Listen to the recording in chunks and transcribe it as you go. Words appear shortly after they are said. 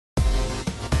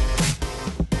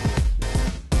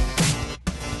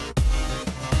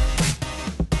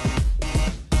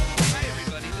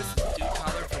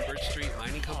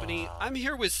I'm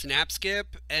here with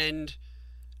Snapskip, and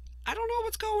I don't know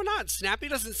what's going on. Snappy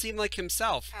doesn't seem like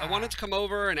himself. I wanted to come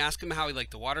over and ask him how he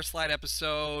liked the water slide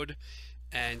episode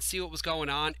and see what was going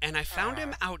on, and I found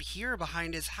him out here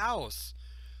behind his house.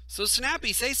 So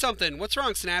Snappy, say something. What's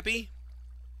wrong, Snappy?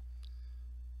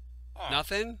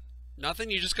 Nothing?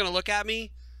 Nothing? You're just gonna look at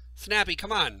me? Snappy,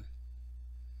 come on.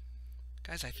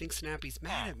 Guys, I think Snappy's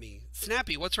mad at me.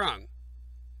 Snappy, what's wrong?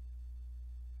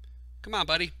 Come on,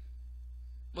 buddy.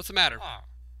 What's the matter?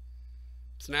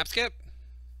 Snapskip?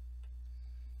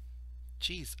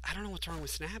 Jeez, I don't know what's wrong with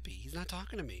Snappy. He's not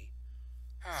talking to me.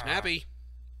 Snappy?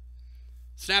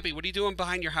 Snappy, what are you doing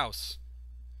behind your house?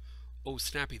 Oh,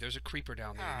 Snappy, there's a creeper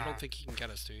down there. You don't think he can get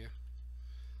us, do you?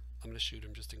 I'm going to shoot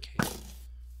him just in case.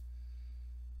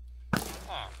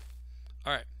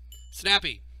 Alright.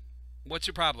 Snappy, what's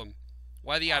your problem?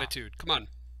 Why the attitude? Come on.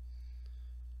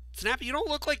 Snappy, you don't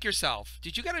look like yourself.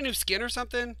 Did you get a new skin or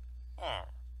something?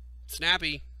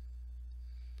 Snappy.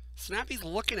 Snappy's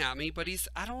looking at me, but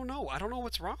I don't know. I don't know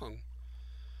what's wrong.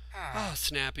 Oh,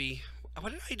 Snappy.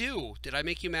 What did I do? Did I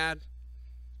make you mad?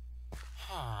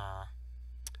 I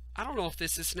don't know if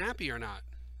this is Snappy or not.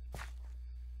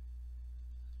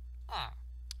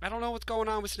 I don't know what's going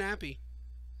on with Snappy.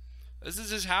 This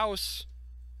is his house.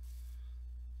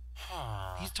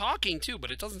 He's talking too, but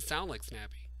it doesn't sound like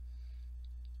Snappy.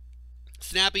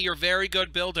 Snappy, you're a very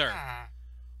good builder.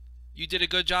 You did a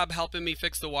good job helping me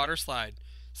fix the water slide.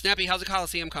 Snappy, how's the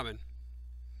Coliseum coming?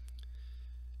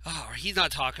 Oh, he's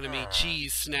not talking to me.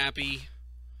 Jeez, Snappy.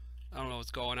 I don't know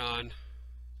what's going on.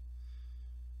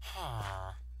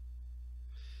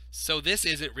 So this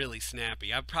isn't really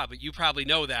Snappy. You probably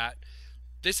know that.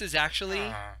 This is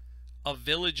actually a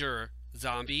villager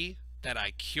zombie that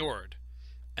I cured.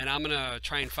 And I'm going to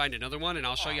try and find another one, and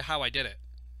I'll show you how I did it.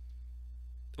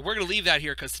 We're going to leave that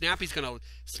here because Snappy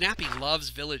loves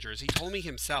villagers. He told me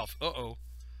himself. Uh-oh.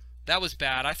 That was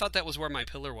bad. I thought that was where my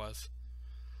pillar was.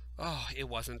 Oh, it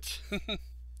wasn't.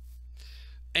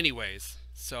 Anyways,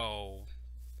 so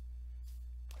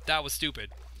that was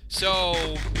stupid.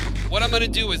 So what I'm going to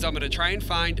do is I'm going to try and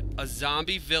find a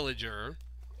zombie villager,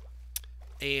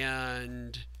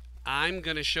 and I'm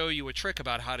going to show you a trick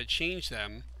about how to change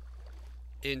them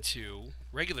into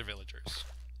regular villagers.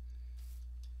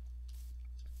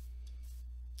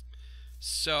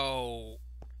 So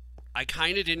I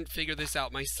kind of didn't figure this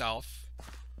out myself.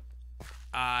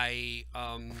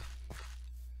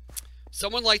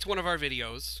 Someone liked one of our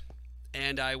videos,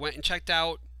 and I went and checked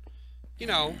out, you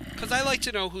know, because I like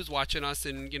to know who's watching us,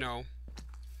 and, you know,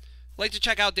 like to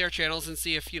check out their channels and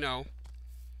see if, you know,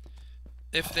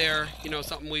 if they're, you know,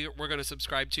 something we're going to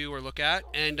subscribe to or look at.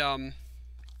 And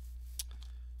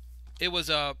it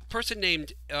was a person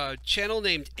named, channel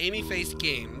named Amy Face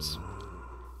Games,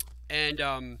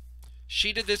 and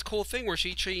she did this cool thing where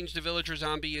she changed a villager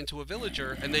zombie into a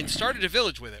villager and then started a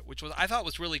village with it, which I thought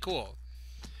was really cool.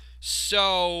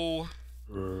 So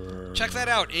check that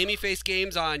out, Amy Face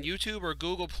Games on YouTube or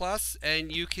Google+,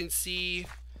 and you can see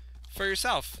for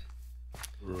yourself.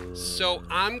 So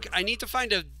I need to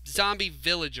find a zombie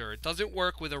villager. It doesn't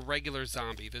work with a regular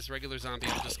zombie. This regular zombie,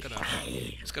 I'm just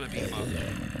gonna beat him up.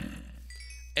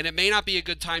 And it may not be a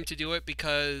good time to do it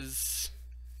because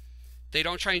they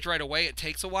don't change right away. It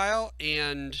takes a while,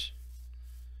 and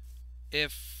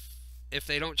if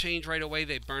they don't change right away,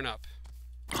 they burn up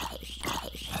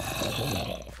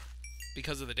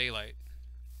because of the daylight.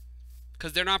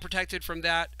 Because they're not protected from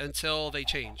that until they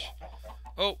change.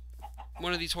 Oh,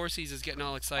 one of these horsies is getting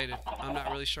all excited. I'm not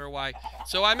really sure why.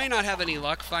 So I may not have any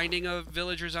luck finding a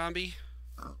villager zombie.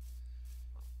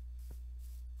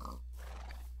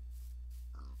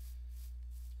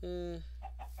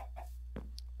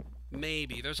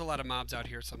 Maybe. There's a lot of mobs out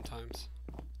here sometimes.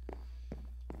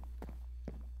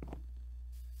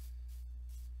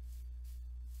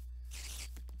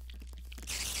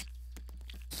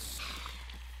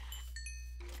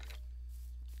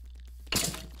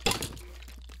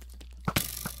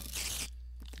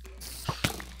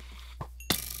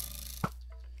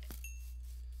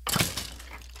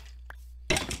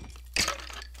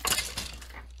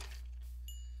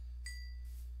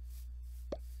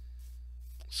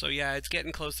 So yeah, it's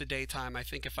getting close to daytime. I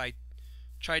think if I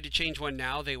tried to change one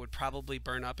now, they would probably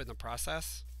burn up in the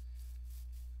process.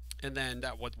 And then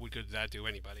what could that do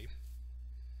anybody?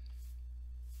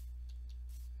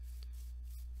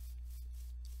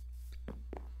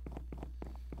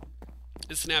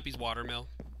 This is Snappy's watermill.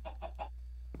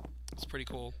 It's pretty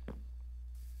cool.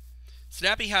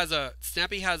 Snappy has a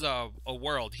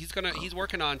world. He's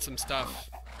working on some stuff,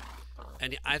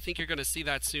 and I think you're gonna see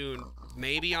that soon.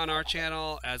 Maybe on our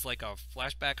channel as like a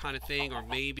flashback kind of thing, or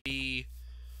maybe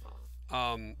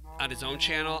on his own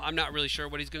channel. I'm not really sure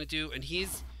what he's going to do, and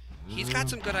he's got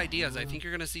some good ideas. I think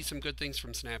you're going to see some good things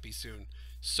from Snappy soon.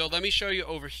 So let me show you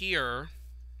over here.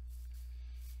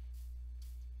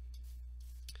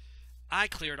 I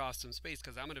cleared off some space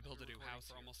because I'm going to build a new house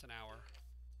for almost an hour.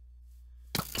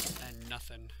 And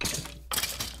nothing.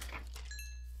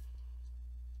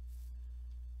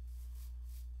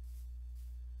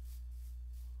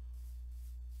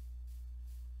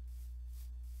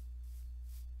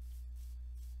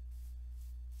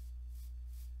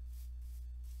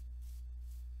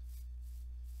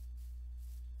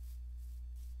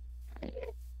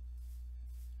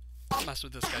 I'll mess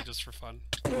with this guy just for fun.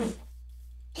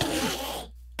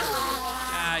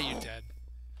 Ah, you dead.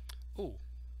 Ooh.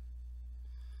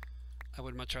 I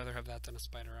would much rather have that than a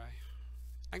spider eye.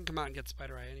 I can come out and get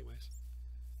spider eye anyways.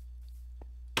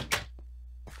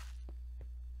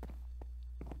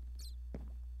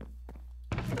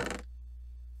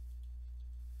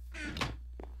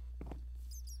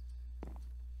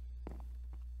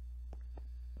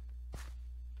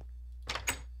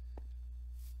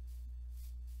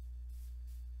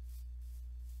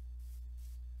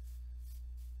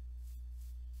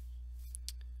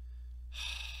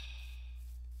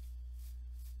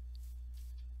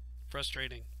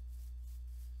 Frustrating.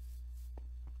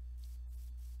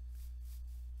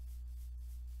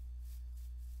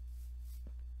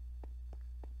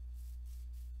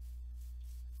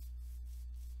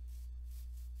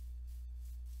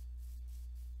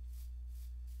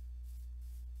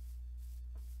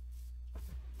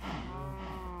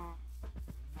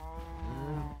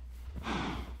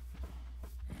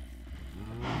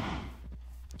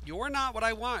 You're not what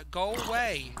I want. Go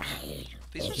away.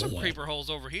 These are some creeper holes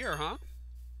over here, huh?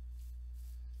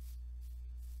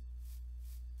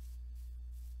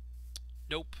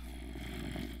 Nope.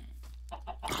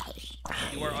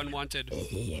 You are unwanted.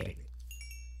 You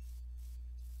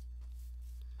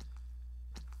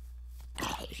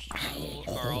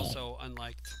are also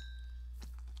unliked.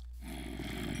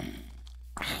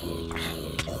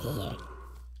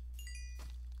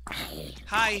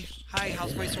 Hi. Hi,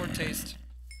 how's my sword taste?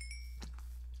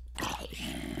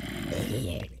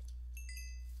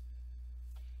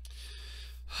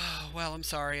 Well, I'm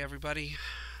sorry, everybody.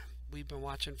 We've been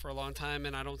watching for a long time,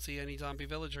 and I don't see any zombie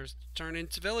villagers turn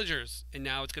into villagers. And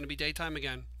now it's going to be daytime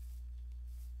again.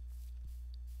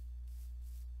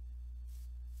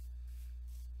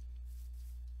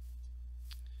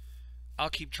 I'll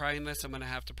keep trying this. I'm going to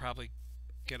have to probably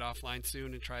get offline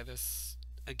soon and try this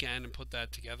again and put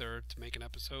that together to make an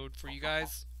episode for you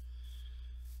guys.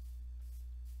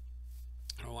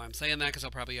 I don't know why I'm saying that, because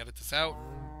I'll probably edit this out.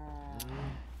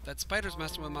 That spider's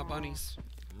messing with my bunnies.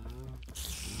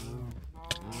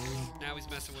 Now he's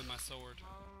messing with my sword.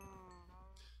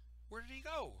 Where did he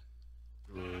go?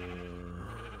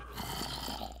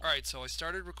 Alright, so I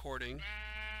started recording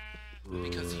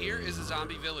because here is a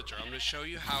zombie villager. I'm going to show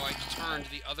you how I turned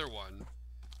the other one.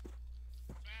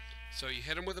 So you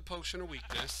hit him with a potion of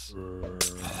weakness. And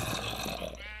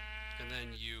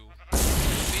then you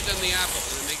feed them the apple,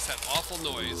 and it makes that awful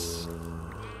noise.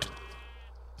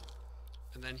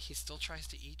 And then he still tries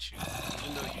to eat you,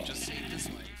 even though you just saved his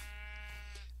life.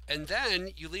 And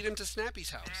then you lead him to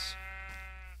Snappy's house.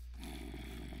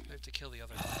 I have to kill the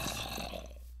other guys.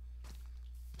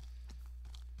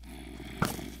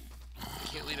 You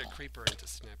can't lead a creeper into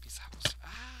Snappy's house. Ah!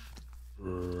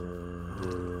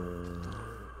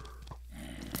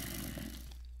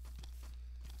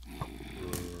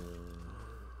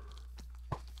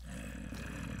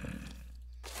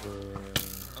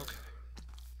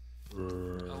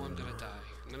 Oh, I'm gonna die.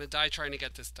 I'm gonna die trying to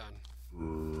get this done.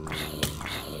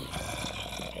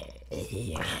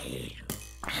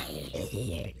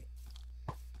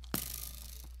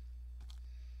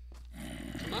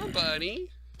 Come on, buddy.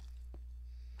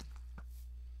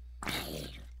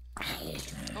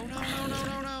 Oh, no, no, no,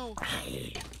 no, no.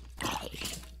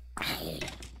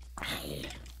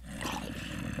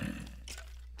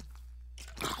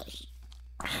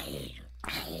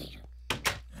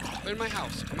 Come in my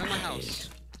house. Come in my house.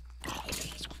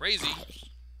 It's crazy.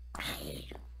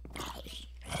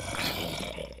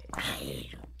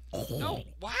 No.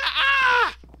 Wow.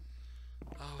 Ah!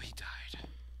 Oh, he died.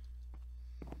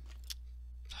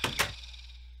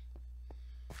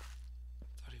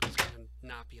 Thought he was going to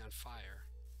not be on fire.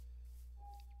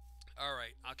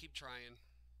 Alright, I'll keep trying.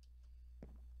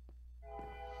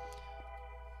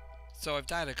 So I've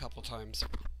died a couple times,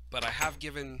 but I have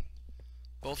given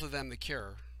both of them the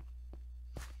cure.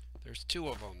 There's two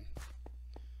of them.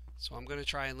 So I'm going to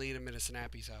try and lead him into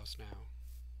Snappy's house now.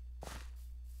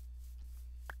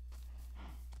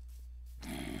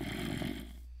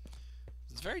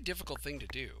 a very difficult thing to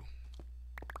do.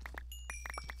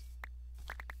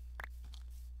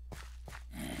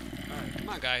 Alright, come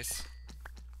on, guys.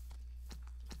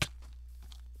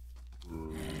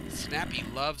 Snappy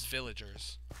loves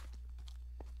villagers.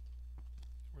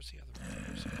 Where's the other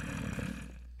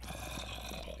one?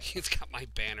 He's got my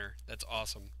banner. That's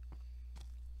awesome.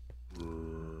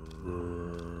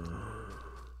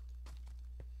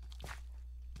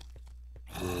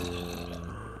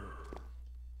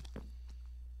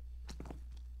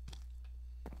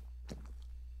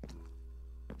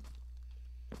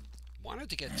 Wanted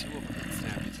to get 2 of them at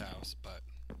Snappy's house, but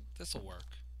this'll work.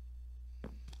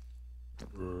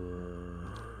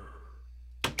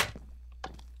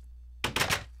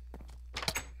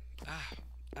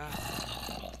 I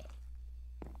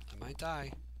might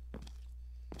die.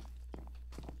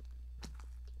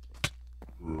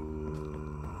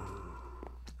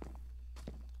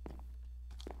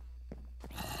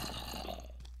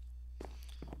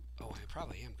 Oh, I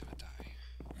probably am gonna die.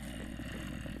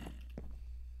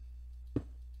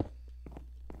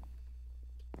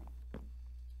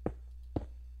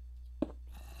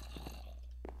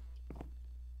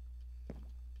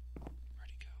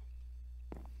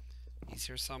 He's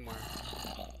here somewhere.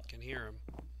 Can hear him.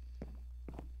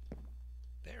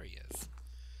 There he is.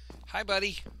 Hi,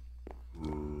 buddy.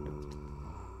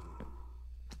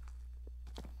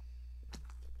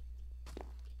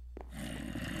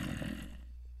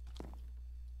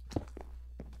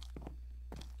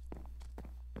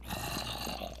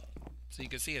 So you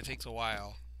can see it takes a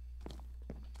while.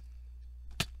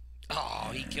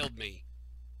 Oh, he killed me.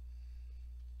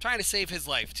 Trying to save his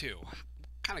life, too. What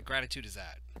kind of gratitude is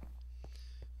that?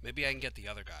 Maybe I can get the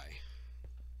other guy.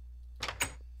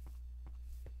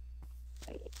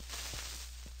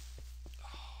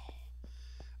 Oh,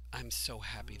 I'm so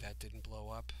happy that didn't blow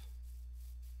up.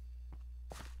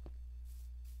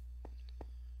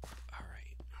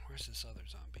 Alright, where's this other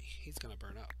zombie? He's gonna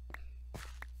burn up.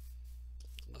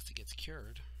 Unless he gets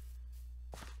cured.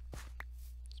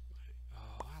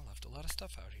 Oh, I left a lot of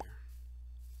stuff out here.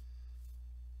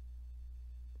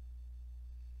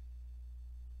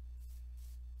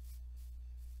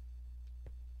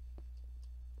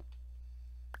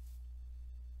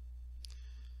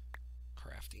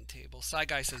 Crafting table. Side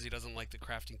Guy says he doesn't like the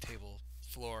crafting table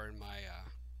floor in my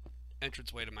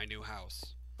entranceway to my new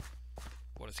house.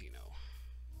 What does he know?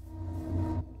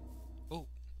 Oh.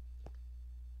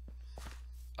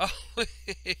 Oh.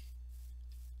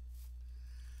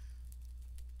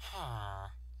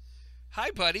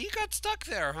 Hi, buddy. You got stuck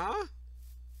there, huh?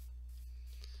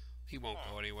 He won't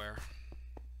go anywhere.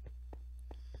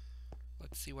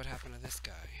 Let's see what happened to this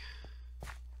guy.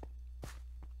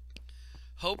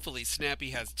 Hopefully, Snappy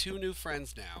has 2 new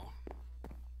friends now.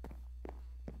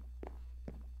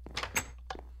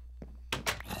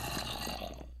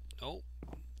 Nope.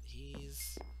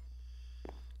 He's...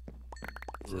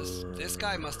 This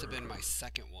guy must have been my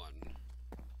second one.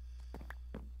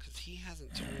 Because he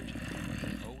hasn't turned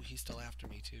yet. Oh, he's still after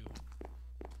me, too.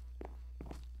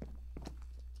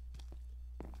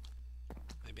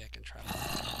 Maybe I can try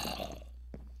to...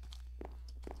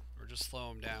 Or just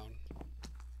slow him down.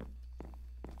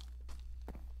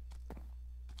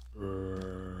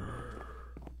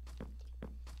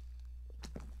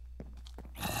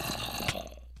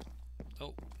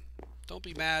 Oh, don't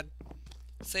be mad.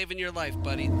 Saving your life,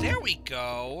 buddy. There we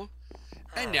go.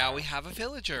 And now we have a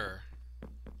villager.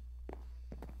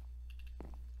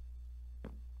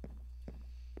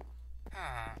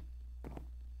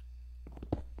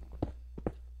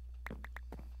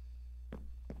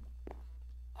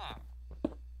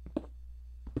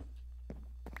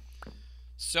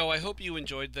 So I hope you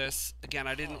enjoyed this. Again,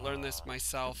 I didn't learn this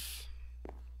myself.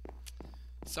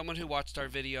 Someone who watched our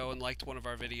video and liked one of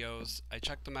our videos, I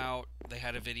checked them out. They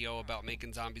had a video about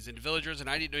making zombies into villagers, and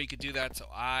I didn't know you could do that, so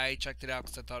I checked it out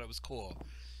because I thought it was cool.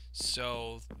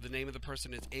 So the name of the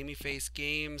person is Amy Face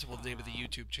Games. Well, the name of the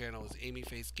YouTube channel is Amy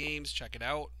Face Games. Check it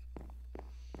out.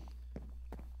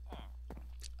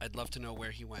 I'd love to know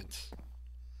where he went.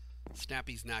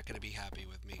 Snappy's not going to be happy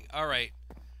with me. All right.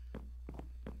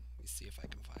 Let me see if I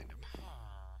can find him.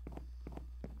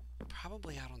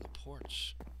 Probably out on the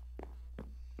porch.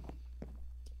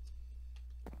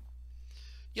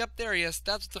 Yep, there he is.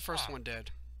 That's what the first one did.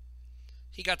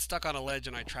 He got stuck on a ledge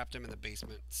and I trapped him in the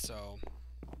basement, so...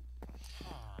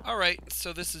 Alright,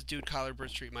 so this is Dudecollar,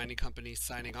 Bridge Street Mining Company,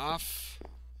 signing off.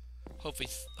 Hopefully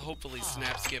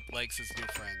Snapskip likes his new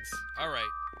friends. Alright.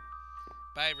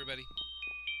 Bye, everybody.